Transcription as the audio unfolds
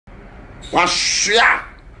washia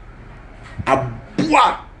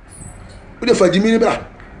abua ode fa jimi ni bra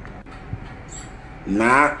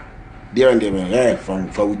na there and there from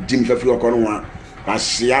jimi fa free okono wa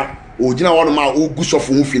washia ogina won ma ogu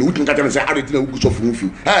sofo hu fi ni wutum ka tell say ade na ogu sofo hu fi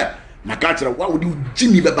maka tell wa wodi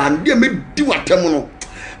jimi be ba ndie me di watem no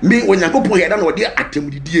me onyankopon yeda na wode atem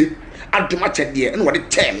didie adoma chede na wode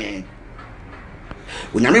teme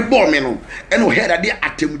onyame bo me no ene o head ade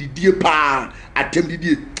atem didie pa atem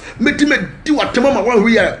didie metime di watem ma wa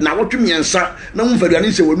hwe na wotwe miensa na mu faduane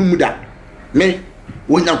nse wonu mu da me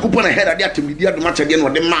onyankopon na head ade atem didie adoma chede na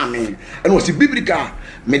wode ma me ene o si biblical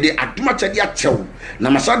me de adoma chede achew na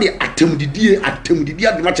masade atem didie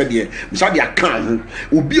adoma chede masade akan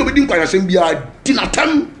ho obi obedi nkwasem bia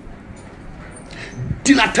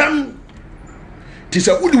dinatam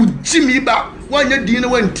tisa udu jimi ba wanya din na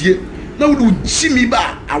wantie na udu jimi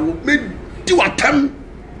ba awo me di watam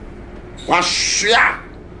wahwea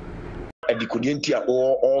adikodienti a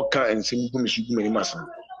all kan ensem gu misugu mani masam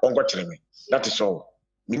onko kire me that is all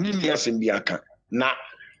mini ni asem bi aka na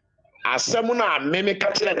asem na meme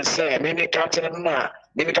ka kire ne se meme ka kire na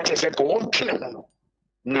meme ka kire se ko won kire no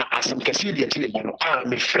na asem kase di akire no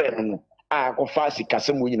me frɛ no ko fasi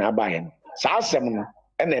kasem wo nyina ba ye no sa asem no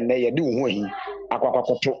ene ye de wo Hoahi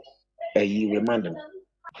akwakoto remind them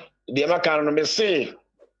de maka no me say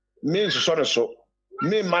me nsuso ne so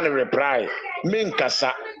me man reply me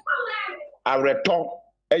nkasa awreto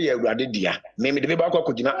Awurade dia me de ba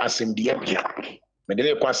akogina asem dia bia me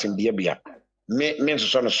de kwa asem dia bia me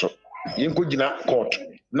nsuso ne so yinkogina court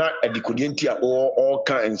na adikodienti a all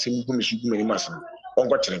kan ensem gu misugu mani masam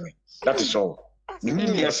onko kire me that is all me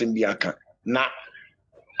ni asem bia aka na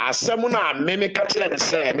asem na meme ka kire ne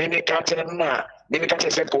se meme ka kire na meme ka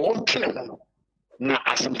kire se ko won kire no na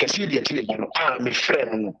asem kase di akire no me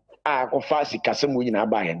frɛ no ko fasi kasem wo nyina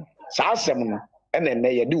ba ye no sa asem no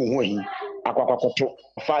ene ye de wo Hoahi akwakoto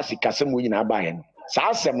fasi kasem wo nyina ba ye no sa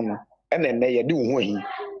asem no ene ye de wo Hoahi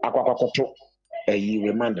akwakoto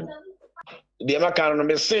remind them de maka no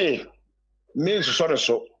me say me nsuso ne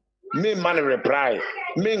so me man reply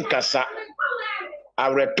me nkasa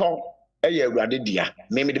awreto Awurade dia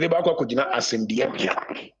me de ba akogina asem dia bia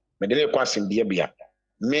me de kwa asem dia bia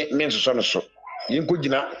me nsuso ne so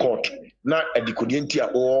yinkogina court na adikodienti a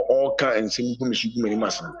all kan ensem gu misugu mani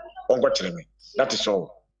masam onko kire me that is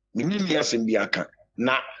all mini ni asem bi aka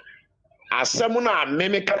na asem na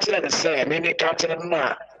meme ka kire ne se meme ka kire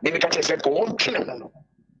na meme ka kire se ko won kire no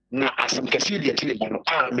na asem kase di akire no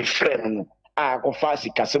me frɛ no ko fasi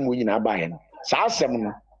kasem wo nyina ba ye no sa asem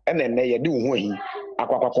no ene ye de wo Hoahi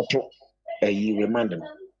akwakoto remind them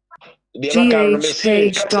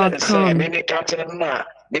GHpage.com meme ka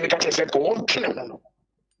kire se ko won kire no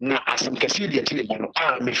na asem kase di akire no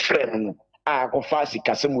me frɛ no ko fasi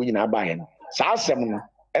kasem wo nyina ba ye no sa asem no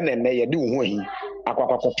ene ye de wo Hoahi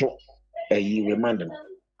akwakoto remind them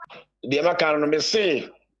de maka no me say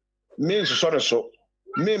me nsuso ne so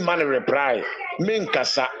me man reply me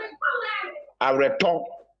nkasa awreto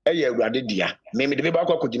Awurade dia me de ba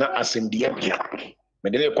akogina asem dia bia me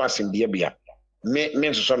de kwa asem dia bia me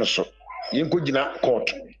nsuso ne so yinkogina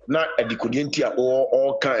court na adikodienti a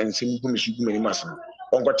all kan ensem gu misugu mani masam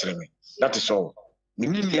onko kire me that is all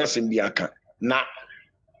mini ni asem bi aka na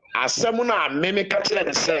asem na meme ka kire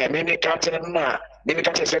ne se meme ka kire na meme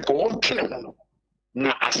ka kire se ko won kire no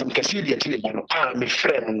na asem kase di akire no me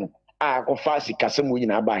frɛ no ko fasi kasem wo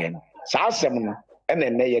nyina ba ye no sa asem no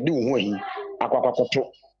ene ye de wo Hoahi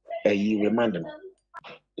akwakoto remind them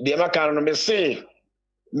de maka no me say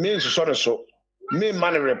me nsuso ne so me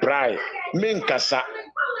man reply me nkasa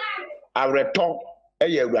awreto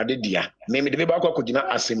Awurade dia me de ba akogina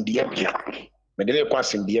asem dia bia me de kwa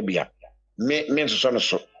asem dia bia me nsuso ne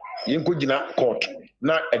so yinkogina court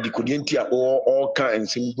na adikodienti a all kan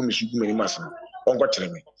ensem gu misugu mani masam onko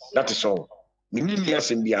kire me that is all mini ni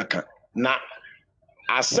asem bi aka na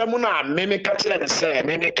asem na meme ka kire ne se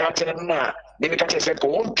meme ka kire na meme ka kire se ko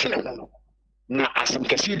won kire no na asem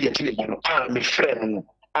kase di akire no me frɛ no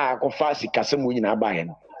ko fasi kasem wo nyina ba ye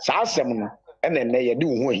no sa asem no ene ye de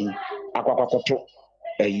wo Hoahi akwakoto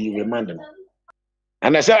remind them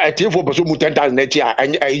and I say atiefo person mu 10,000 na ti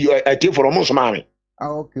atiefo ro mo so maame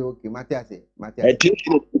okay Matiase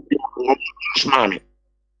atiefo so maame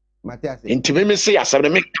Matiase intime me say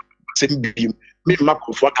asem me sem bi me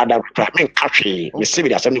makofo akada pra me nkahwe me se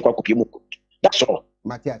bi asem ni kwa kopie mu that's all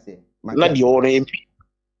Matiase na di oro MP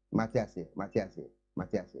Matiase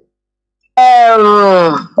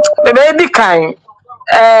baby kind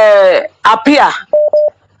Appiah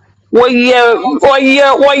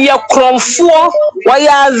woye kromfo woye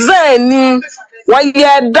azani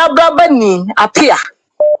woye dabrabani Appiah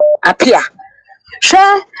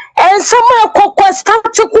hwe and someone could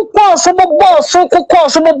start to cook so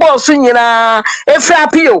boss, nyina Efya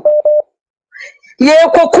Appiah. Ye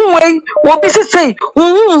kokunwe wo bi sisi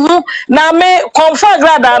na me Nana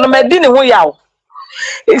Agradaa no me di ne ho yaw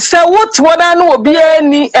se what wona no obi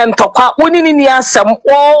ani entokwa woni ni asem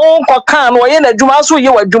wo nkoka no ye na adwuma so ye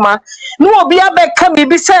wadwuma no obi abeka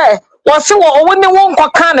bibi se wo se wo woni wo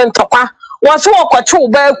nkoka ne ntokwa wo se wo kwache wo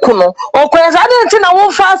ba ku no okoya sa de nti na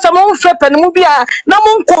wo fa asem wo hwe panimu bia na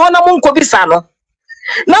mo nko ho na mo nko bisa no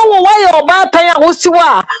na wo wa ye oba tan a wo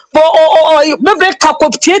siwa bebe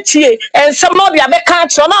kakoptietie and some no dia be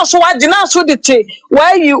catch na so wa gina so de te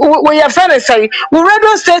why you we your friend say we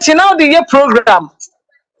radio station now the program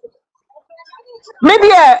maybe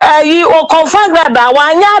you o Nana Agradaa wa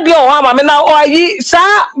anya de o ha me na o yi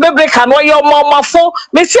sa bebe kan wo ye omafo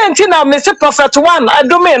me se nti na me se prophet one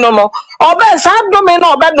adome no obe sa adome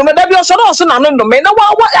no obe no me da bi o so no so na no me na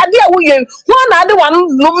wa ade a wo ye wo na ade wan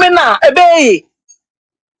no me na ebe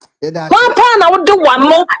one pound I would do one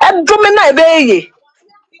more and drumming na ebe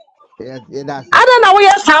I don't know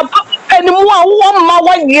where some anymore 1 more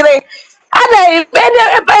 1 year. I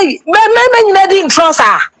don't know trust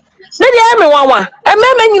her. Maybe everyone and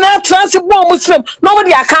maybe you trust a Muslim.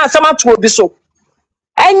 Nobody I can't some to be so.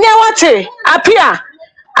 And now what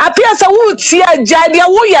Appiah so would see a Jadia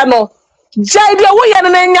Woyano. Jadia Woyan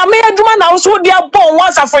and Yamea Duman also dear born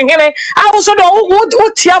once a friend. I also don't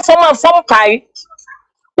would tear from a phone pie.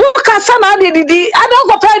 Ukasana di I don't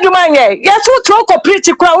go pay you money. Yes, who talk of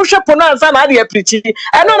pretty crowd, who should pronounce an idea pretty.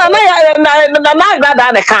 I know Nana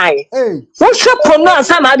Agradaa the kind. Who should pronounce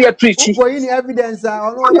an idea pretty. For any evidence,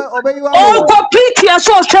 oh, go pretty as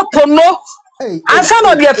so no. I saw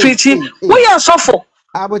no dear pretty. We are Osofo.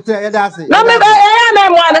 I would tell you that's it. Now, maybe I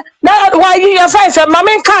am one. Now, why you face a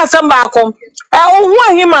mammy can't come back home. Oh,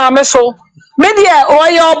 why him, Maame so. Maybe or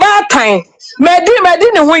your bad time.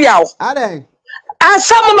 Medina, who yaw.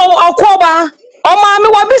 Asamuno Acquah, Maame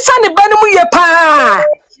wa bisa ne banimu ye pa.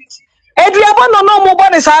 Aduabo no mo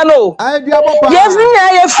boni sa no. Aduabo pa. Yes ni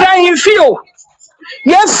ye fran fio.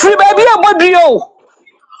 Yes free baby abodio.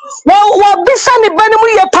 Wa bisa ne banimu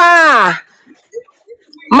ye pa.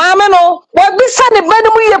 Maame no, wa bisa ne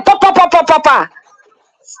banimu ye papa.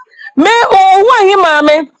 Me o wa hi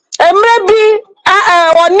maame, emre bi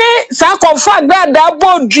one sa Nana Agradaa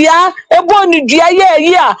bodua ebonu dua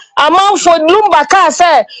ye a amanfo lumba ka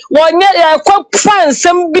se wonye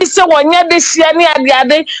kwansem bi se wonye de hia ne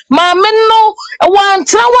ade maame no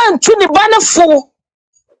wantra wantu ne banefo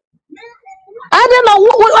ade na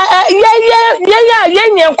ye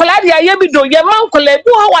nyenkola de ye bido ye mankola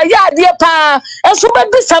bi ho wa ye ade pa eso be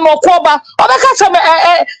bisa no Acquah obeka se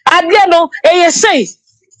ade no sei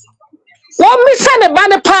one miss and a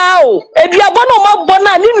banner pow, a diabono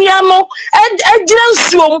bona, Niniano, a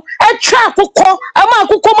gensum, a trap who call a man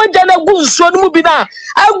who come and a goose, so mubina,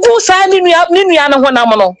 a goose and Niniana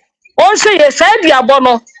Honamano. Or say, yes, I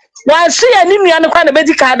diabono. Why see a Niniana kind of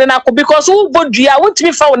medical and I because who would you want to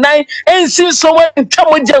be found 9 and see so when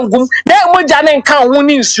trouble jangum, that would Jan and count who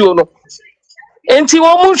needs you. And you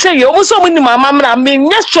won't say, you almost so many mamma, I mean,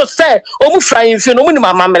 yes, you say, almost flying, you know,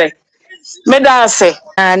 my mamma. Medase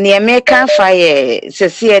ne American fire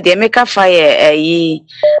se the American fire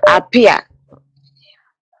Appiah.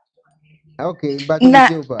 Okay, but na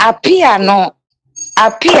Appiah no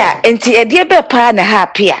Appiah enti edie be pa na ha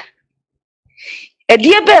Appiah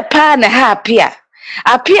edie be pa na ha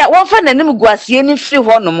Appiah won fa nanim guasie ni firi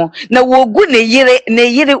ho no mo na wogu ne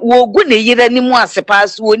yire wogu ne yire ni mu asepa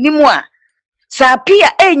so onimu a sa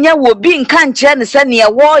Appiah enya wo bi nka nche ne se ne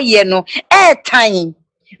wo ye no tan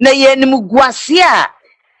na ye nim guase a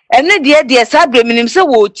ene de sa breminim se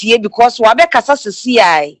wo tie because wa be kasa sisi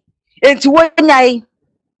ai enti wonyai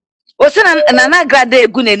o se Nana Agradaa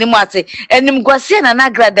egu n'anim ate enim guase Nana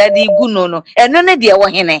Agradaa de egu no eno ne de wo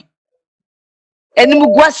hene enim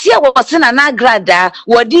guase a wo se Nana Agradaa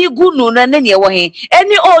wo de egu no ne ne wo he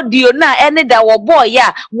eni audio na ene da wo boy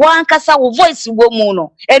a wo ankasa wo voice wo mu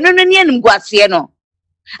no eno ne enim guase no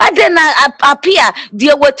Adena Appiah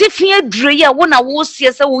dear what if ye dreya wona wo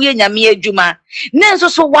sie se wo ye nyame adwuma nenso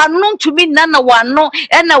so wano ntumi nana wano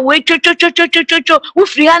ena we chochochochochocho wo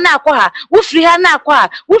firi ha na Acquah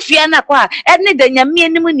ene da nyame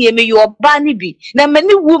anim ne me yo ba ne bi na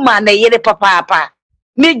mani woman na yere papa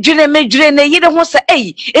me dwene na yere ho se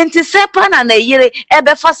enti se pa na yere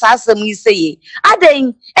ebe fa sa asem yi se ye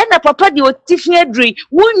aden ena papa de otifie adri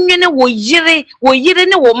wo nwene wo yire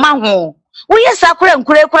ne wo ma ho wo yesa kura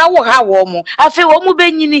nkure wo ha wo mo afi wo mu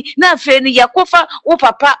benyini na afi ni yakofa wo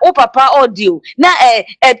papa audio na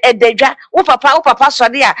edadwa wo papa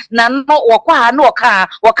sode a na no wokwa ha na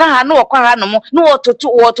woka ha na wokwa ha no mo na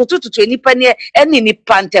wototo nipa ne eni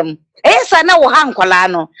nipa ntem yesa na wo ha nkola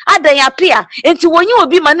no adan Appiah enti wonyi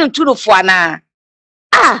obi ma ne ntunufo ana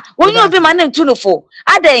wonyi obi ma ne ntunufo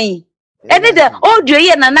adan eni de audio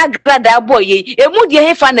ye Nana Agradaa boy ye emu de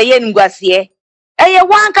hefa na ye ngwase eye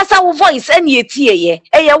wan kasa wo voice eni etie ye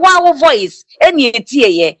eye wan wo voice eni etie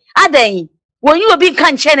ye adan wonyi obi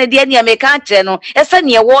kan che ne de eni ameka che no ese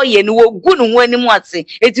ne wo ye no wogu no anim ase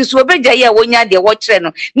eti so obeja ye wonya de wo kire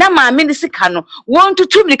no na maame ni sika no won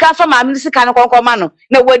tutum ni ka fa maame ni sika no konkoma no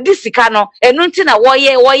na wadi sika no enu nti na wo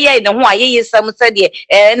ye ne ho ayeye sam se de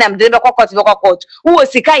na mde be kokot wo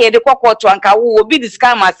sika ye de kokot anka wo obi di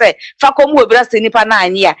sika ma se fa komu obira se nipa na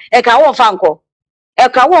anyi a e ka wo fa nko e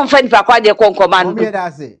ka wo mfa nipa kwa de konkoma no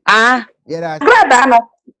Agradaa no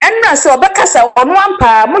enna so obekasa ono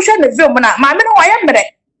ampa mo hwe ne film na maame no waye mre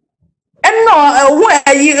enna hu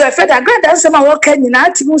ayi feda Agradaa nsema wo ka nyina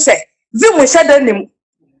atimu se film sheda nim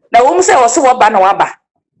na wo mu se wo se wo ba na waba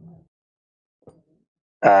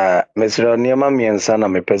mesro niema miensa na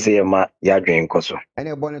mepese yema yadwen koso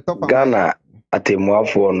Ghana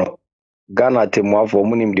atemuafo no Ghana atemuafo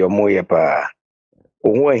munim de omoye pa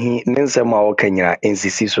Woahi nensema wo ka nyina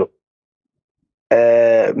ensisi so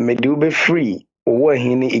me do be free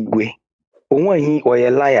Woahi ni igwe Woahi oye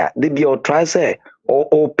liar de bi o try say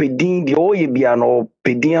o pedin di o ye bia no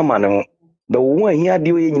pedin amane ho the Woahi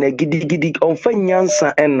ade o ye nyina gidi onfa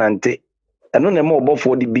nyansa enante eno na ma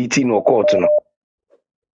obofour di BT no court no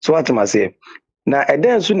so atma say na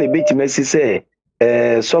eden so na betimasi say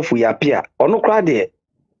Osofo Appiah ono kra de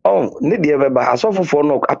ne de beba asofo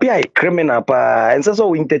no Appiah criminal pa ense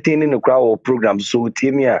so entertaining no crowd program so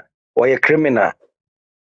tiemia or a criminal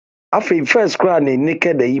afi first crowd ni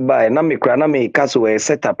naked the iba na me kra na me kaso we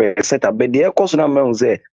set up but the course na me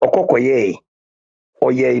say okokoye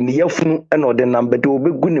oye ni yafunu e no de number de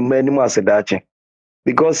obegu ni mani mu asedache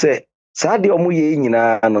because saa de omoye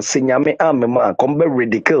nyina no senyame amema kombe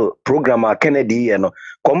ridicule program a Kennedy ye no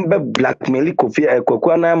kombe blackmail kofi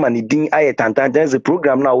Akquah na ma ni din aye tantan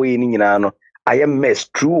program na we ni nyina no aye mess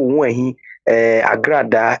true Woahi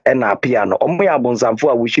Agradaa and Appiah no omo ya bonsamfo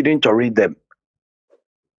a we shouldn't read them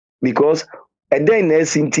because then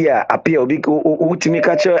Cynthia Appiah obi Wontumi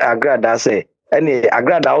Captain Agradaa say ene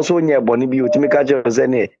Agradaa also nye boni bi Wontumi Captain say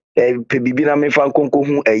ne pe bibi na me fan konko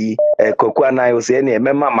hu ayi Akquah na yo say ene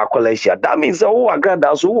mema makoleshia that means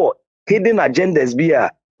Agradaa so what hidden agendas bi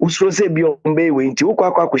a usro say bi ombe we nti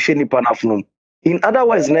ukwa kwahye nipa na funum in other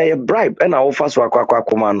words na ye bribe and offer so akwa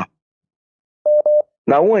koma no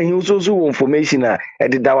na won hi so information a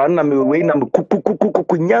edida wa na me we na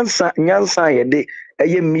kukukukuku nyansa ye de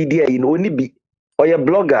eye media yi no oni bi oye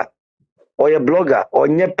blogger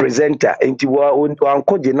onye presenter enti wa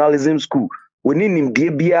anko journalism school woni nim die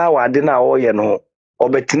bia wa de na oye no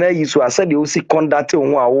obetena yi so asade o si conduct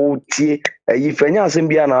ho a wo tie yi fanya asem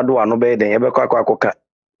bia na ado ano be den ye be kwakoka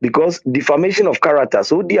because defamation of character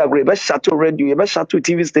so di agree be shadow radio be shadow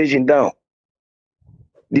TV station down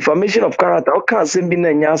defamation of character o kan asem bi na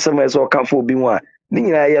nya asem eso kan fo obi wa ni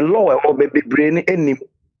nyina ye law e obebre ni enim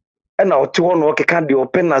e na ote ho no okeka de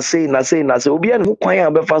open na say obi an ho kwan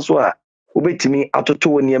a be fa so a obetimi atoto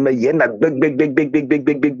woni ema ye na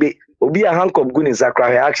gbeg obi a handcuff gu ni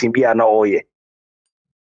sakra action bi na oye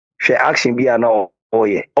hwe action bi na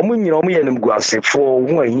oye omo nyina omo ye nim gu asefo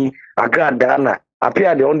Woahi Agradaa na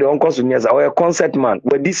Appiah de on the onkoso nyeza oye concert man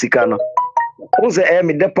wadi sika no onse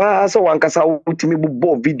me depa so wankasa wutimi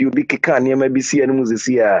bubo video bi keka ne ma bi sia no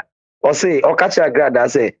muzisi a o say o kacha Agradaa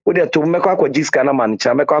say wo de to mekọ akọjiska na man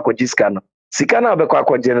cha mekọ akọjiska no sika na bekọ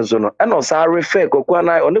akọje no so no e no sa refer Akquah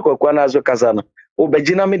na oni Akquah na zo kasa no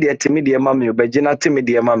obegina me de timi de mame obegina timi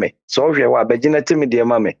de mame so hwe wa obegina timi de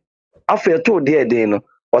mame afa to de no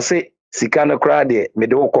o say sika no kra de me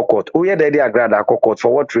de kokot o ye de Agradaa kokot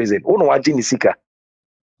for what reason wo no waji ni sika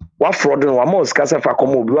wa fraud no wa mo sika se fa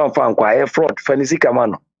komo obi wan fa nkwa e fraud fa ni sika ma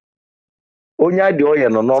no onya de oye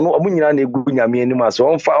no omunyina na egu nyame anim aso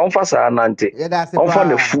onfa sa nante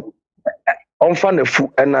onfa na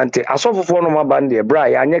fu enante asofofo no maba nde bra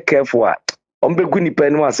ya anye careful a ombegu nipa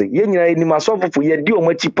anim ase ye nyina anim asofofo ye di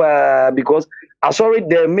omachi pa because asori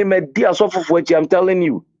de me di asofofo achi I'm telling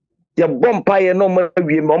you ye bompa ye no ma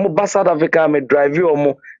wie me omo ba South Africa me drive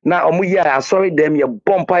omo na omo ye asori dem ye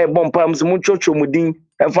bompa msimu chocho mudin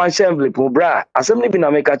efan envelope bra asem ni bi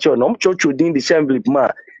na make cho no chocho din di envelope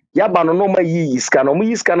ma yaba no ma yi iska no mo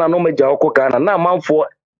iska na no ma ja okọ Ghana na manfo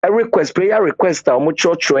a request prayer request a mo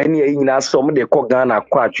chocho ene yi nyina so mo de kọ Ghana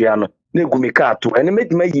kwa atwea no na egu me car to ene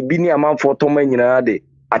medima yibi ni amanfo to ma nyina de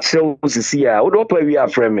akyerɛ wo sisi a wo do pa wi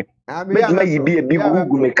afrɛ me medima yibi e bi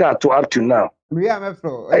gu me car to up to now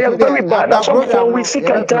I am very bad. That's why we sick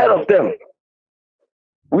and tired of them.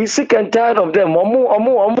 We sick and tired of them.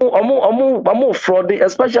 Omo fraud,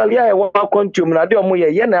 especially I want to continue. Na de omo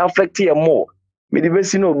ye na affect you more. Me the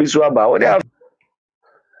best no be so about. What they have.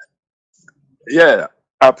 Yeah,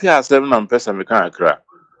 Appiah 7 and person we can cry.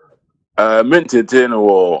 Maintain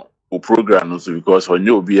our program also because when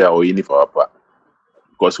you be our uniform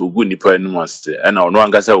because we go nipa no must and no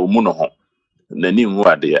anga say we mu no ho. Nani mu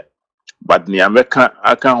ade. But ni America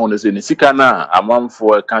aka ho say ni sika na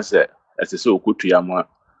amanfo ka say ese so okutua ma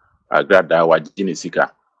Agradaa wagye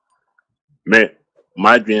sika. Me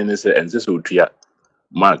my dream is say ense so otua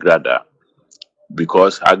ma Agradaa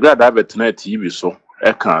because Agradaa betena TV so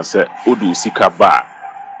e kan say odu sika ba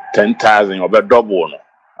 10,000 obe double no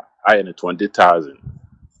aye 20,000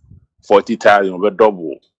 40,000 obe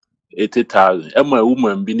double 80,000 e ma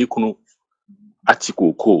woman bi ni kunu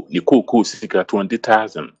atikoko ni koko sika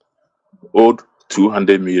 20,000 old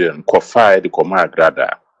 200 million qualified come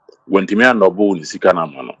Agradaa Wontumi anobo ni sika na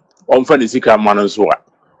mano omfa ni sika mano so a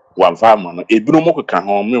wamfa mano ebinum kokka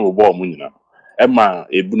ho me bo omo nyina e ma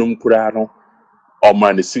ebinum kura no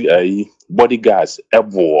oma ni eeii bodyguards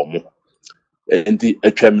ebo omo enti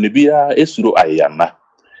atwamne bia esuro ayana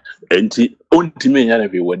enti ontimi nya na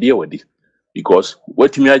be wadi because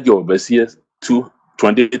watimi agye obasie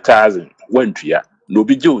 20,000 wantua no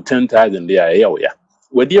bi gye 10,000 there ya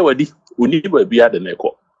wadi oni ba bia de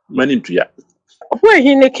neko mani ntua Where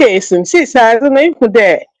he in the case and see I don't know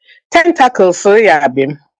there tentacles so yeah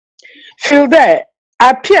bim. Feel there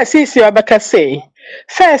Appiah sisi obaka say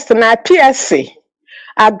first na Appiah say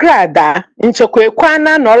Agradaa into coʊrt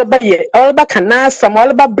na all ba kana some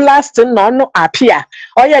all ba blasting no Appiah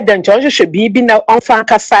oya den should be na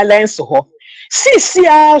onfanka silence ho sisi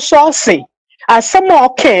so say as some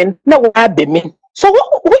more can na wa be me so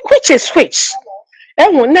which is which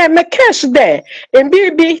na me case there in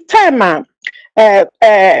BB time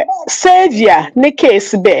Savior ne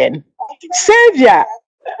case ben Savior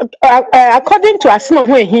according to Asma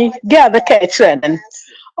when he get the catcher then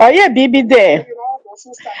yeah BB there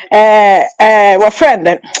our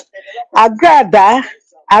friend Agradaa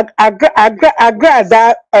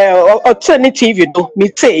alternative do me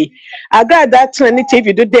say Agradaa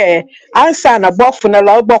alternative do there answer na bofu na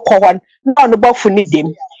lo boko hon no bofu ni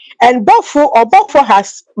dem and bofu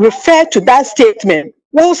has referred to that statement.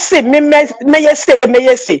 We'll see, may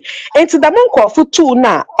say. Into the monk for two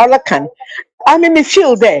now, all I can. I mean, me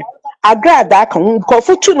feel there. Agradaa can go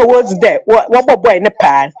for two words there. What boy in the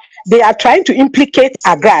pan? They are trying to implicate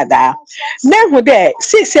Agradaa. Then who there,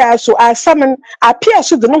 6 years so as someone Appiah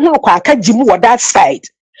so the no one jimu that side.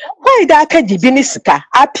 Why that kajibinisika?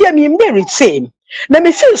 Appiah me married same. Let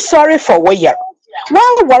me feel sorry for where.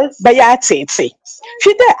 Well, by your say. She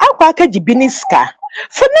there, Acquah kajibinisika.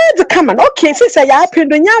 For now, the common okay, since I happen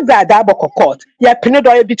to Agradaa court, ya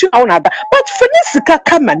penado between our other, but for this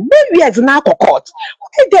common, maybe as an court.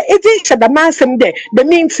 Why there is the man some day, the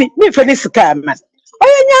means me for this common.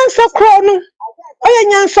 Oh, yan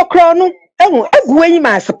so chrono, oh, a going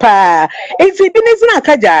mass pa. It's been not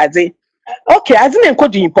a jazzy. Okay, as an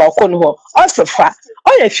encoding for Conho, Osofo,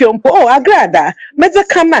 oh, if you Agradaa, Mother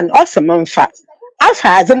common, awesome fact. As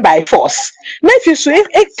by force. Nephew, so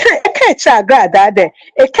it catch Agradaa there,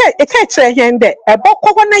 a catch a hand there, a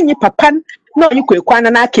bokwana papan, no, you could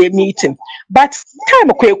meeting. But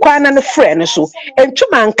time could and a friend so, and 2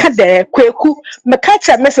 man cut there, Quaku,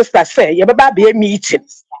 Macacha Mrs. say, your baby meeting,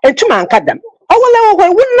 and 2 man cut them. Oh,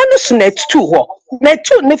 well, wouldn't net 2 net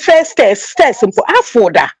 2 the first stairs simple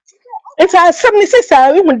afforder. It's our 76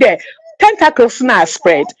 women there. Tentacles now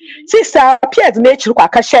spread. Sister Appiah's nature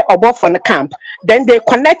share above from the camp. Then they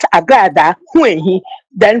connect Agradaa when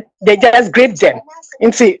then they just grip them.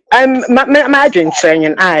 And see, I'm imagine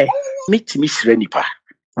saying I meet Miss Renipa.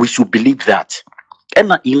 We should believe that.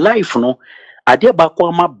 And in life, no,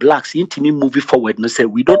 Adiabakwama blacks into me moving forward and say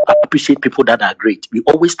we don't appreciate people that are great. We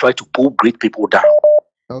always try to pull great people down.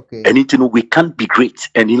 Okay. And you know we can't be great.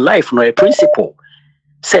 And in life, no, a principle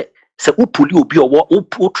say. So who pull you be or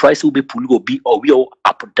who tries to be pull you be or we all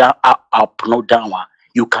up no down.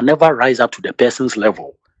 You can never rise up to the person's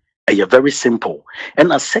level. And you're very simple.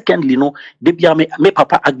 And secondly, no, they be me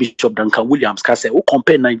Papa Archbishop Duncan Williams can say who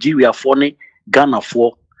compare Nigeria for Ghana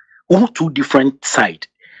for who 2 different sides.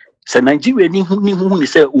 So Nigeria ni who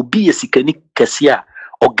say ubi a sikani kesia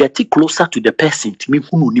or get it closer to the person to me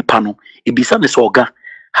who ni pano. It be some soga.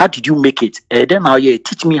 How did you make it? Then now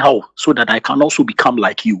teach me how so that I can also become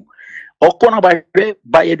like you. Or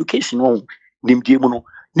by education,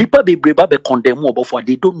 Nipa be breba be condemn obofour.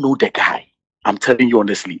 They don't know the guy. I'm telling you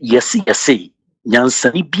honestly. Yes.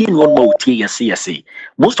 Nyansani bien one more yes.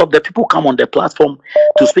 Most of the people come on the platform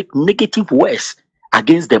to speak negative words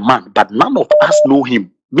against the man, but none of us know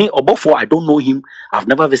him. Me obofour, I don't know him. I've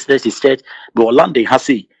never visited his church. But Orlando has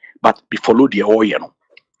say, but be follow the all you know.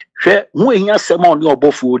 Share when you say on your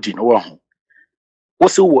obofour di no ho.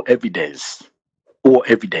 What's your evidence? Or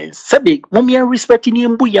evidence. Sabi, mommy respecting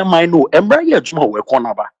him bu ya mind no. Emra ye juma we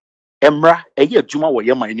konaba. Emra ye juma we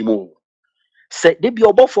ya mind mo. Say they be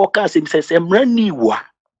obofour can say emra ni wa.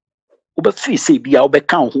 Ube free say be ya ube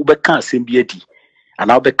can say be di.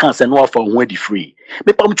 And I'll be cancer no for when the free.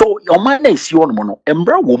 Me pamcho your man is your mono.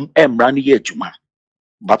 Emra wom emra ni ye juma.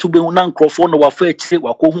 But ube unan crofone wa fe say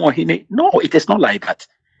wa ko ho hine. No, it is not like that.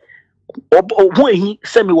 When he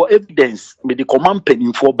send me what evidence me the command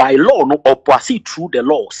penning for by law no or proceed through the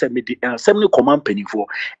law send me the send me command penning for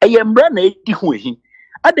emra na edi ho hi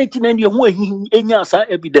adeti na ne ho hi enya sa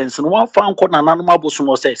evidence no one found ko na nanoma boso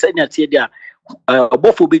no say nya tie dia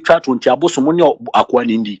obofour be twa to nti aboso mo ne Acquah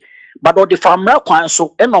ndi but the famra kwan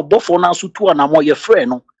so e no obofour na so tu na mo ye frɛ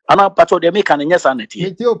no ana part of the make an nyesa na tie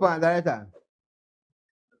Meti opa director.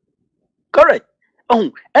 correct. Oh,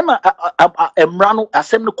 Emma, Emra no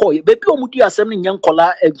asem no call. Baby, omudi asem ni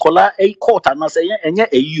nyankola a court and say enya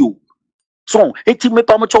a you. So, eti me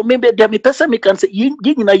pamcho maybe there me person me can say yin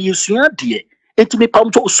na yisua de. Eti me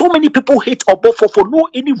pamcho so many people hate obofour for no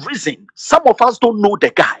any reason. Some of us don't know the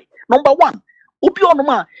guy. Number one, obi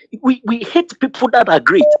onoma we hate people that are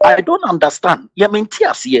great. I don't understand. Ya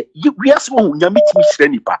mentias here. We ask one nyamiti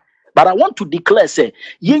shirenipa. But I want to declare, say,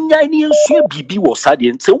 yenya ni ensue bibi was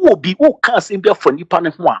sadien. Say, wo bi wo can say be for nipa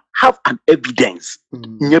ne ho have an evidence.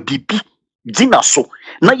 Nya bibi dina so.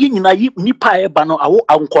 Na yenyina nipa e ba no awo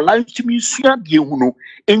ankola ntumi nsua de hu no.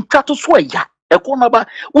 Ntwato so ya. Ekonaba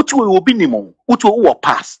uti we obi nimo. Uti wo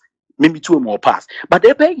pass. Maybe two more pass. But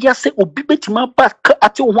ebe ya say obi betima back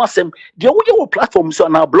at your ho asem. De wo ye wo platform so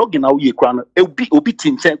na blogging na wo ye kra no. Obi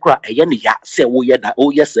tinchen kra eye ne ya say wo ye da o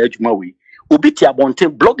yes adwuma we. Obiti abonte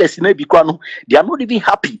bloggers na bi kwa no they are not even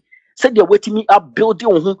happy say they waiting me up building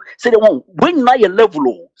on say they want when na your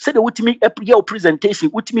level say they waiting me up your presentation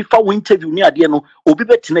waiting me for interview ni ade no obi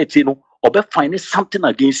betina eti no obe find something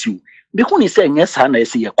against you because he say yes na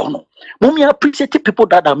say ye kono mommy appreciate people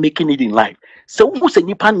that are making it in life so who say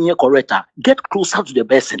nipa ne correct get closer to the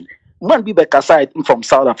person man be back aside from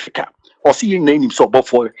South Africa or see your name so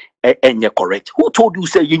obofour and you're correct. Who told you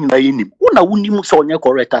say you know him? Una unim so you're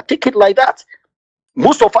correct. Take it like that.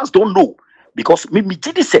 Most of us don't know because me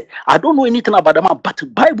did say I don't know anything about the man, but the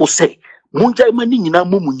Bible say munja mani nyina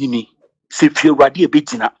mumu nyini se fiewrade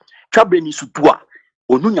ebetina twabre ni sutua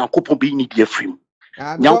onu nyankopon be ni de afrim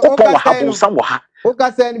nyankopon wa habon sam wa ha O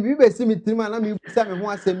ka say ni bi be si mitima na mi busa me ho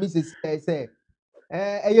asem Mrs. say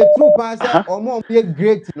ye true pa say omo ye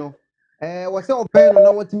great no wo say open no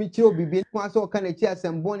na wotimi chi obibi kwa so ka na chi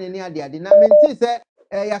asem bon ni ade na menti say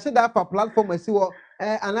ya se da fa platform asi wo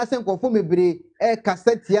anasen konfo mebre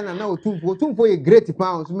cassette ya na otumfo ye great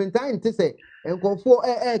pa so menti ante say konfo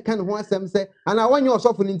kan ho asem say ana wanye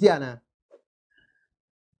osofo ni nti ana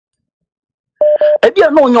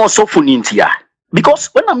ebia no onye osofo ni nti ya because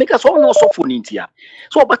when I make us all no osofo ni nti ya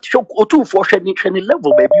so but otumfo hwe ni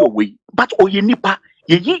level baby away but oye nipa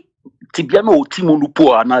ye tibia no otimo no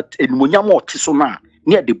po na enumunyam otiso na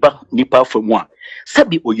ne de ba nipa famu a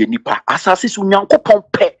sebi oye nipa asase so nyankopon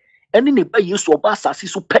pe ene ne ba yesu oba asase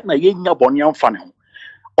so pe na ye nya bone amfa ne ho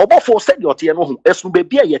obofour said your tie no ho esu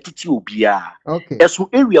baby a yetiti obia esu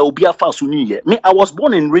area obia fa so ni ye me I was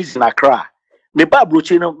born and raised in Accra me ba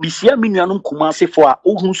broche no bisia me nuanum Kumasi for a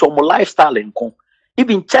ohun so mo lifestyle enko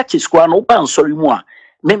even churches kwa no ba nsori mu a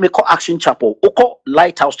me call Action Chapel, oko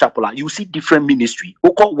Lighthouse Chapel, you see different ministry.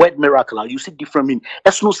 Oko Word Miracle, you see different ministry.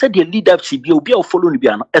 As no said the leadership, you'll be follow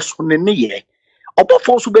Nibiano, as no ye.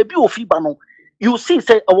 Obofour so baby of Fibano, you see,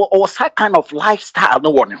 say, or that kind of lifestyle,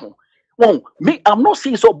 no one. Well, me, I'm not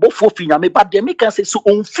saying so both for Finyame, but they make us say so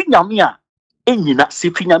on Finyamia, and you not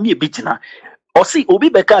see Finyami bitina. Or see,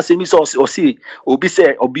 Obi Beka say, Miss or see, Obi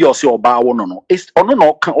say, Obi or say, or bow no. It's on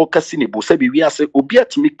no can or cassinable, say, we are say, Obi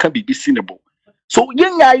at me can be sinable. So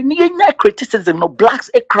yenya criticism no blacks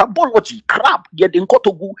a crabology crab ye den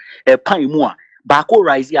kotogu pan mu a baako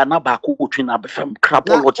rise ya na baako otwina befam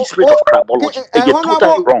crabology spirit of crabology e get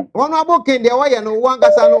totally wrong one abo ken de why no one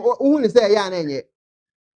gasa no hu ni say ya na enye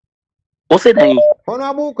o say dan one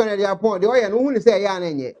abo ken de apon de why no hu ni say ya na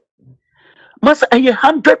enye must are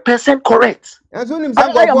 100% correct and so nim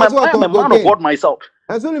I am a man of God myself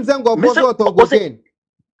and so nim say go for to go again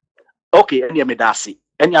okay and me dasi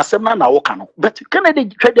and asem na woka no. But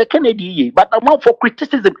Kennedy, but I'm not for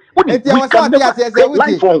criticism. We can never get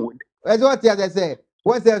life on. As what I say,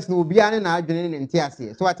 what else no be an argument in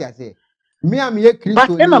Tiasia? So what I say. Me am ye Christo.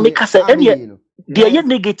 But then make us say any they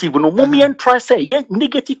negative no mommy and try say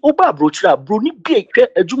negative oba brochura broni be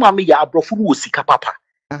adwuma me ya abrofo no sika papa.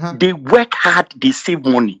 They work hard, they save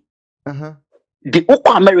money. The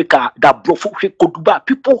Oko America that brofo koduba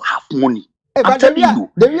people have money. I'm telling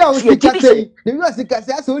you.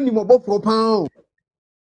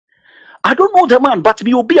 I don't know the man, but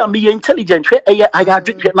me obi am intelligent. I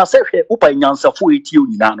drink na say opa nyansa fo etio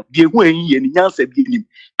nyina no. De hu enyi ni nyansa bi nim.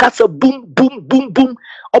 Kasa boom boom boom boom.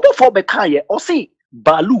 Obofour be kan ye o say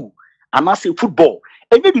balu and I say football.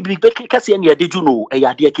 Enye di big kase na de ju no e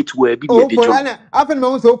ade ketewa bi de ju. Oh, afen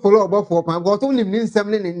me so follow Obofour pan go to nim ni nsem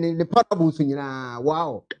ni parables nyina.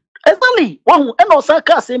 Wow. Exactly. One and also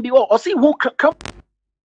can say be or see who